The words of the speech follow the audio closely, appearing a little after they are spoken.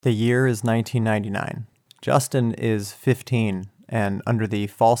The year is 1999. Justin is 15 and under the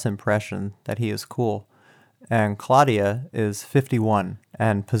false impression that he is cool. And Claudia is 51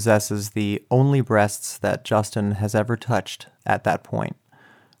 and possesses the only breasts that Justin has ever touched at that point,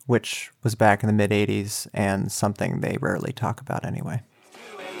 which was back in the mid-'80s and something they rarely talk about anyway.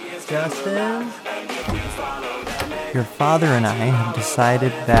 Justin? Your father and I have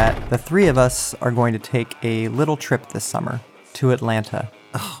decided that the three of us are going to take a little trip this summer to Atlanta.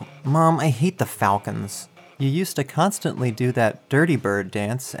 Oh, Mom, I hate the Falcons. You used to constantly do that Dirty Bird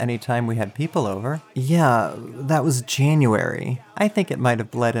dance anytime we had people over. Yeah, that was January. I think it might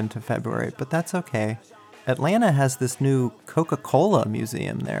have bled into February, but that's okay. Atlanta has this new Coca-Cola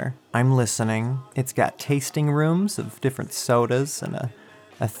museum there. I'm listening. It's got tasting rooms of different sodas and a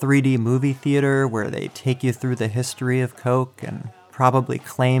 3D movie theater where they take you through the history of Coke and probably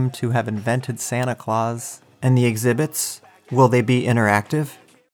claim to have invented Santa Claus. And the exhibits? Will they be interactive?